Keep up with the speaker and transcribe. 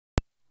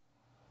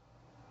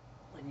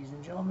Ladies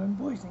and gentlemen,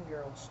 boys and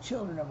girls,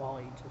 children of all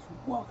ages,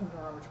 welcome to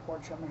Robert's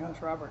Report Show. I'm your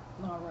host, Robert.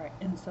 Alright,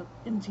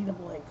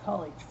 NCAA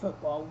college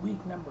football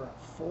week number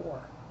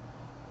 4.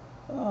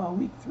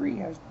 Week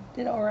 3, I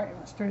did alright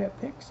on straight up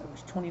picks. I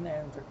was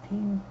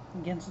 29-13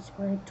 against the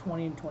spread,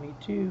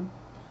 20-22,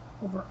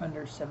 over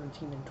under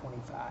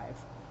 17-25.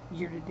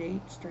 Year to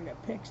date, straight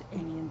up picks,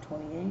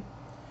 80-28.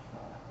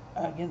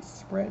 Against the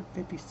spread,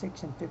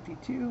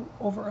 56-52,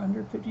 over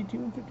under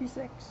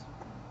 52-56.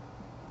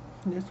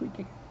 This week,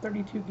 I got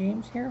 32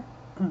 games here.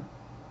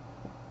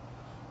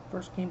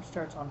 First game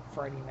starts on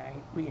Friday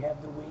night. We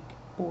have the Wake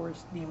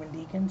Forest Demon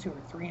Deacons, who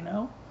are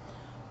 3-0,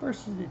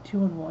 versus the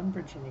 2-1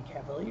 Virginia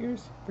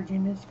Cavaliers.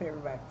 Virginia is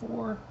favored by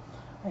 4.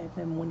 I have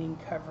them winning,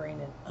 covering,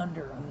 and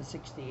under on the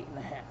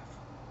 68.5.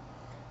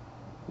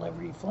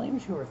 Liberty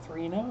Flames, who are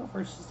 3-0,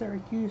 versus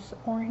Syracuse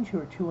Orange,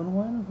 who are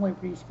 2-1.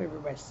 Liberty is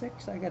favored by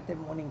 6. I got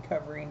them winning,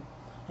 covering,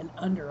 and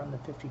under on the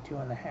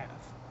 52.5.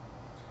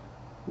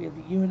 We have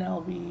the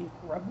UNLV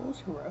Rebels,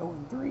 who are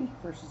 0-3,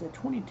 versus the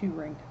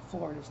 22-ranked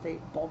Florida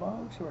State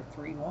Bulldogs, who are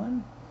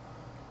 3-1.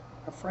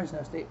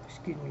 Fresno State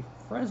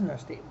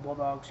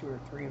Bulldogs, who are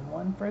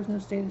 3-1. Fresno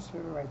State is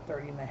favored by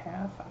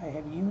 30.5. I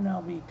have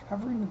UNLV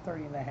covering the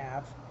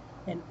 30.5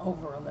 and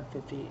over on the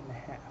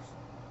 58.5.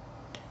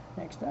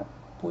 Next up,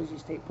 Boise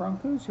State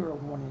Broncos, who are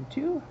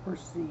 1-2,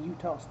 versus the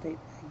Utah State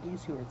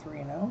Aggies, who are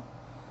 3-0.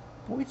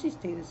 Boise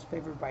State is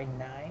favored by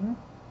 9.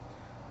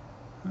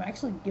 I'm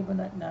actually giving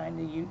that 9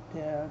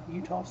 to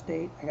Utah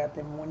State. I got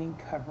them winning,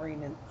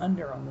 covering, and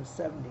under on the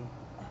 70.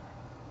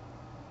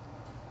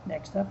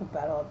 Next up, a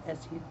battle of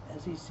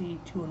SEC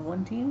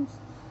 2-1 teams.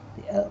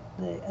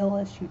 The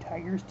LSU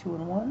Tigers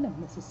 2-1, and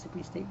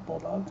Mississippi State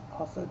Bulldogs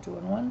also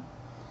 2-1.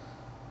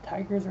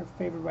 Tigers are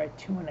favored by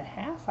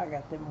 2.5. I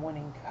got them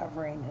winning,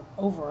 covering, and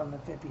over on the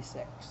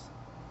 56.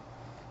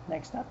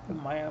 Next up, the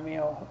Miami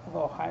of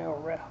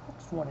Ohio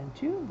Redhawks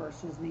 1-2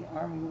 versus the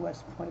Army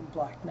West Point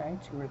Black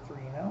Knights, who are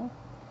 3-0.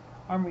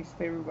 Army's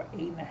favored by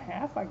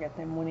 8.5. I got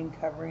them winning,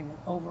 covering, and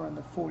over on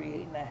the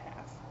 48.5.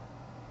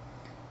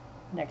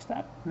 Next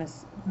up,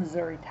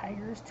 Missouri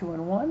Tigers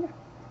 2-1.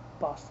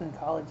 Boston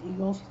College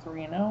Eagles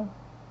 3-0.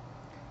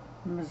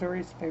 Missouri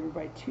is favored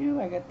by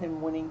 2. I got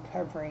them winning,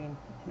 covering,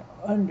 and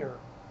under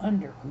on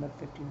the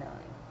 59.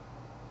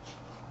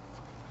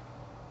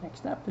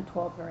 Next up, the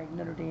 12th ranked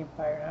Notre Dame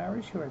Fighting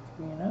Irish, who are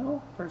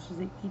 3-0, versus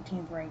the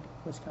 18th ranked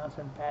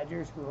Wisconsin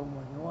Badgers, who are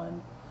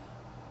 1-1.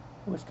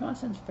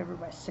 Wisconsin's favored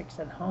by 6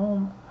 at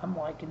home. I'm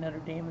liking Notre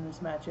Dame in this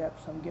matchup,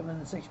 so I'm giving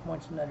the 6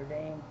 points to Notre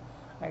Dame.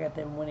 I got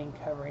them winning,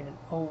 covering, and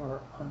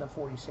over on the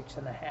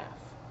 46.5.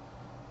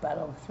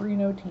 Battle of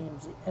 3-0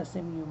 teams, the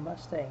SMU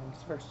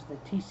Mustangs versus the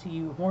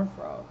TCU Horned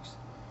Frogs.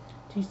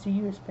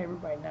 TCU is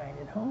favored by 9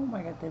 at home.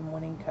 I got them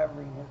winning,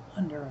 covering, and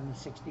under on the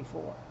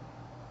 64.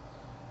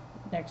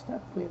 Next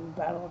up, we have a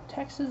battle of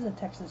Texas. The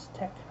Texas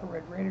Tech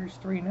Red Raiders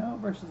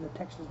 3-0 versus the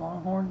Texas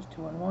Longhorns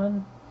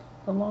 2-1.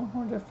 The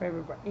Longhorns are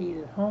favored by 8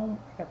 at home.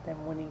 I got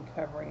them winning,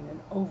 covering,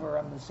 and over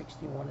on the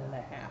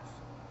 61.5.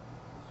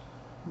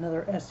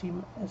 Another SEC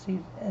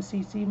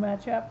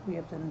matchup. We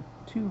have the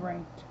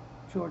 2-ranked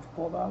Georgia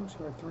Bulldogs,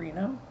 who are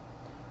 3-0,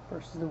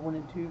 versus the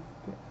 1-2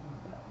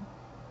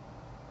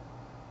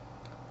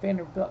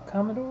 Vanderbilt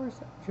Commodores.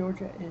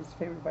 Georgia is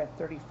favored by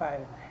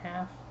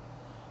 35.5.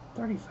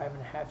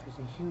 35.5 is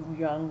a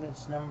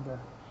humongous number,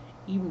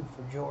 even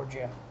for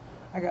Georgia.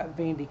 I got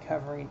Vandy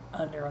covering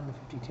under on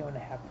the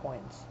 52.5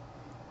 points.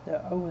 The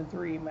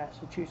 0-3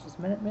 Massachusetts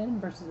Minutemen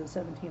versus the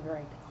 17th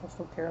ranked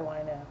Coastal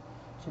Carolina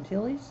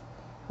Chanticleers,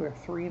 who are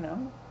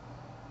 3-0.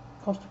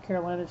 Coastal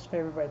Carolina is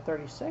favored by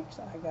 36.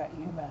 I got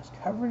UMass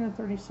covering the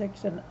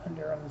 36 and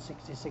under on the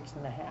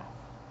 66.5.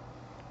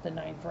 The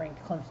 9th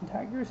ranked Clemson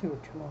Tigers, who are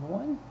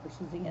 2-1,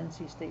 versus the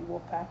NC State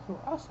Wolfpack, who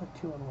are also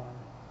 2-1.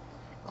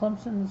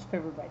 Clemson is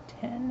favored by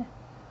 10.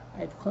 I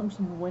have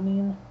Clemson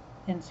winning,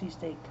 NC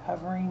State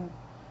covering,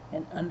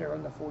 and under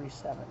on the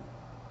 47.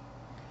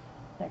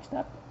 Next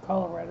up,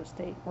 Colorado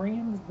State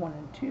Rams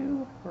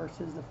 1-2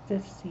 versus the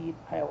 5th seed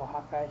Iowa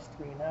Hawkeyes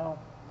 3-0.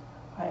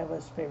 Iowa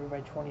is favored by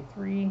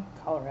 23.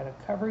 Colorado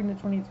covering the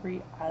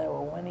 23.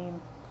 Iowa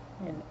winning,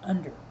 and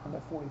under on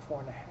the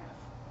 44.5.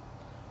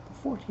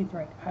 The 14th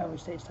ranked Iowa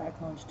State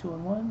Cyclones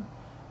 2-1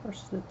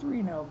 versus the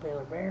 3-0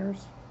 Baylor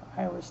Bears.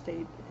 Iowa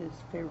State is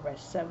favored by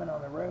 7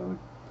 on the road.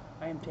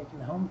 I am taking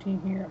the home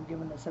team here. I'm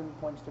giving the 7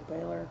 points to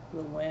Baylor.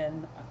 We'll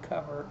win, a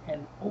cover,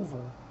 and over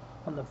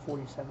on the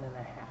 47.5.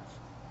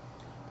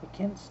 The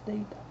Kent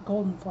State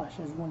Golden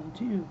Flashes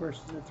 1-2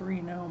 versus the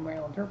 3-0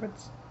 Maryland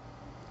Terrapins.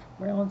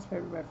 Maryland's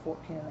favored by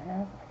 14.5.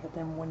 I got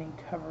them winning,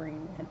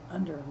 covering, and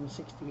under on the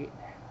 68.5.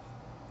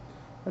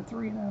 The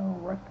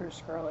 3-0 Rutgers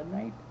Scarlet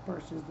Knight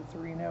versus the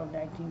 3-0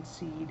 19th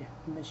seed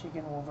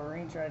Michigan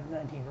Wolverines,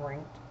 19th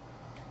ranked.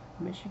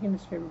 Michigan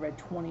is favored by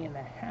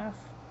 20.5.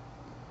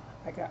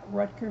 I got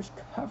Rutgers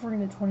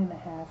covering the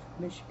 20.5,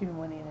 Michigan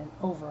winning, and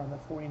over on the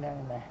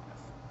 49.5.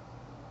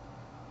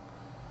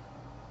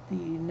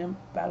 The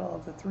battle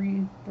of the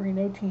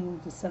 3-0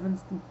 teams, the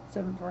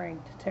 7th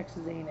ranked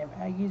Texas A&M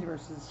Aggies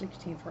versus the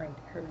 16th ranked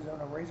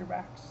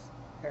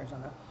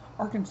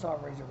Arkansas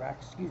Razorbacks,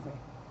 excuse me.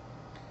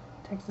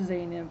 Texas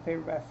A&M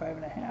favored by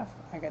 5.5.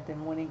 I got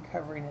them winning,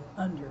 covering, and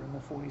under in the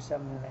 47.5.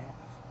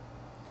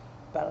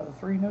 Battle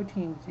of the 3-0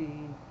 teams, the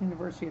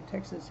University of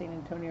Texas San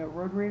Antonio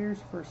Road Raiders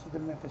versus the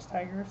Memphis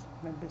Tigers.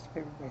 Memphis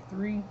favored by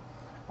 3.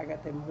 I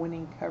got them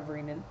winning,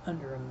 covering, and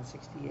under in the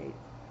 68.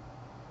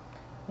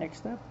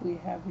 Next up, we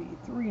have the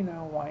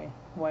 3-0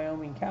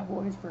 Wyoming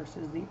Cowboys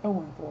versus the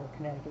 0-4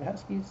 Connecticut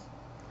Huskies.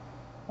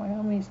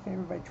 Wyoming is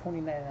favored by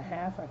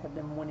 29.5. I got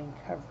them winning,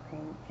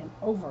 covering, and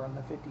over on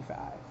the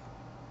 55.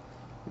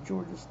 The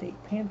Georgia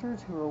State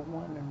Panthers, who are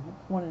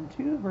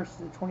 1-2, versus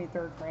the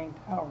 23rd ranked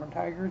Auburn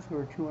Tigers, who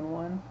are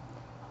 2-1.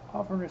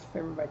 Auburn is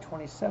favored by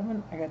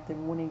 27. I got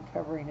them winning,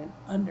 covering, and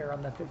under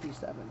on the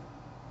 57.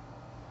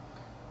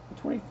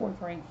 The 24th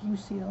ranked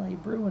UCLA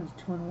Bruins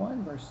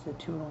 2-1 versus the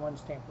 2-1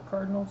 Stanford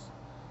Cardinals.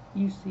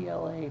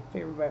 UCLA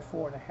favored by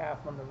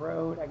 4.5 on the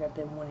road. I got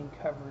them winning,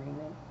 covering,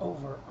 and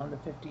over on the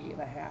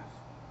 58.5.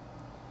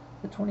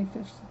 The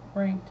 25th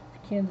ranked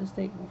Kansas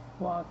State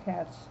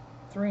Wildcats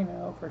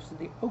 3-0 versus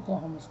the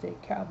Oklahoma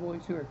State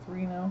Cowboys, who are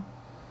 3-0.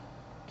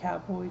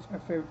 Cowboys are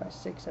favored by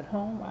 6 at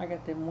home. I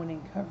got them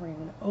winning, covering,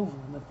 and over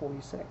in the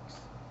 46.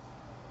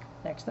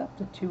 Next up,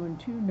 the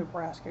 2-2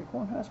 Nebraska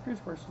Cornhuskers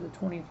versus the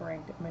 20th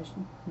ranked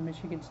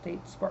Michigan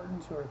State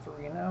Spartans, who are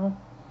 3-0.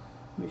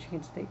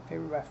 Michigan State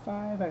favored by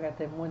 5. I got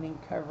them winning,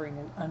 covering,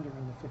 and under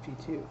in the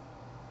 52.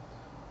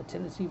 The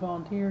Tennessee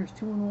Volunteers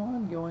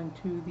 2-1 going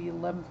to the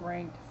 11th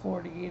ranked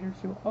Florida Gators,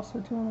 who are also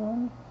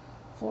 2-1.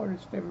 Florida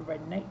is favored by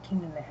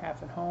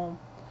 19.5 at home.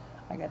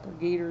 I got the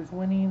Gators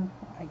winning.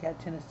 I got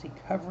Tennessee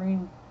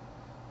covering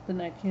the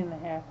 19.5,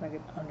 and I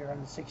got under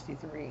on the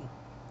 63.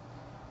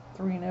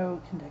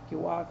 3-0 Kentucky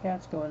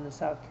Wildcats going to the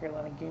South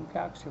Carolina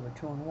Gamecocks, who are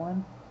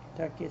 2-1.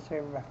 Kentucky is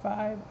favored by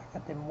 5. I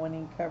got them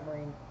winning,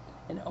 covering,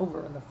 and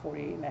over in the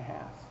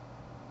 48.5.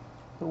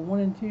 The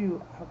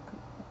 1-2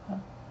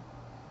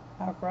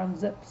 Akron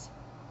Zips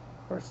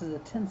versus the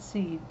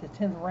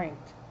 10th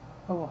ranked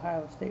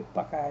Ohio State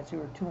Buckeyes,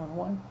 who are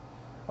 2-1.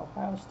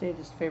 Ohio State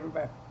is favored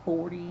by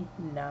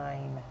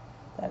 49.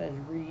 That is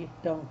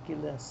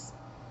redonkulous.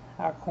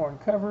 Alcorn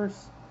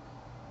covers.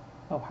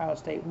 Ohio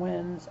State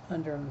wins,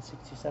 under in the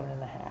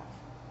 67.5.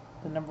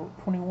 The number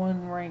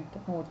 21 ranked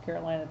North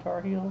Carolina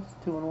Tar Heels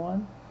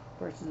 2-1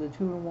 versus the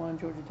 2-1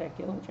 Georgia Tech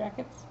Yellow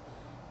Jackets.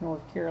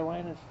 North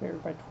Carolina is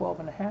favored by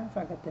 12.5.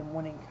 I got them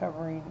winning,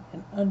 covering,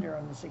 and under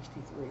on the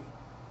 63.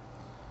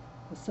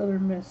 The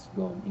Southern Miss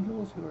Golden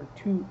Eagles, who are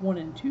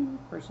 1-2,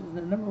 versus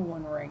the number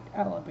 1 ranked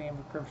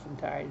Alabama Crimson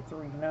Tide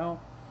 3-0.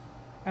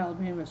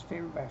 Alabama is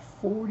favored by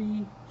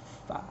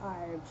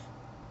 45.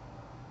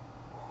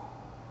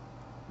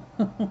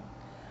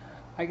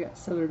 I got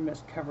Southern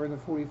Miss covering the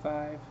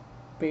 45.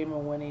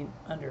 Bama winning,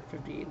 under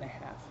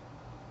 58.5.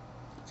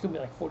 It's gonna be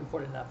like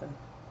 44-0.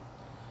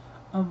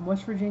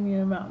 West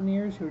Virginia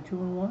Mountaineers, who are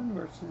 2-1,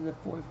 versus the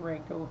 4th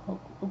ranked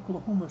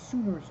Oklahoma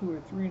Sooners, who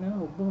are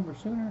 3-0. Boomer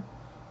Sooner.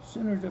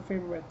 Sooners are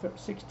favored by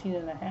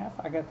 16.5.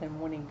 I got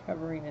them winning,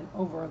 covering, and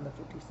over on the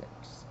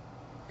 56.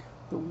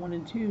 The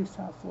 1-2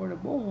 South Florida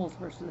Bulls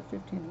versus the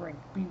 15th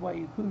ranked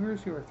BYU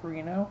Cougars, who are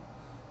 3-0.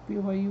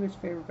 BYU is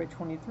favored by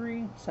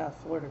 23. South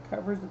Florida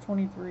covers the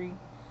 23.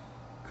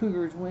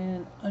 Cougars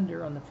win,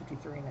 under on the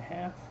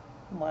 53.5.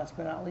 And last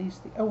but not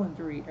least, the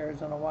 0-3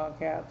 Arizona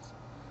Wildcats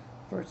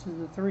versus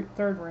the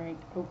 3rd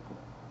ranked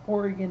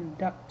Oregon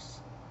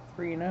Ducks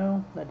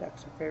 3-0. The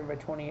Ducks are favored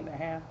by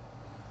 28.5.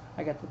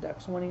 I got the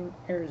Ducks winning,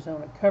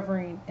 Arizona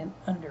covering, and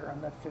under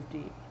on the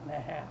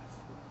 50.5.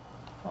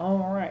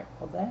 Alright,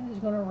 well that is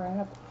going to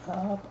wrap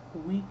up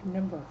week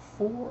number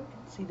 4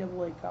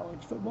 NCAA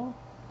college football.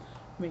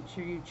 Make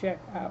sure you check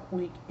out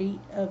week 8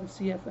 of the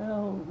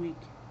CFL, week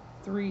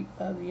 3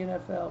 of the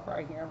NFL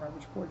right here on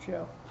Average Sports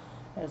Show.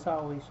 As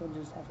always, you'll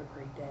just have a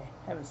great day.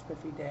 Have a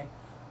spiffy day.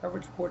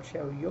 Average Sports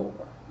Show, your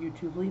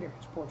YouTube leader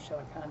in sports show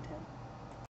and content.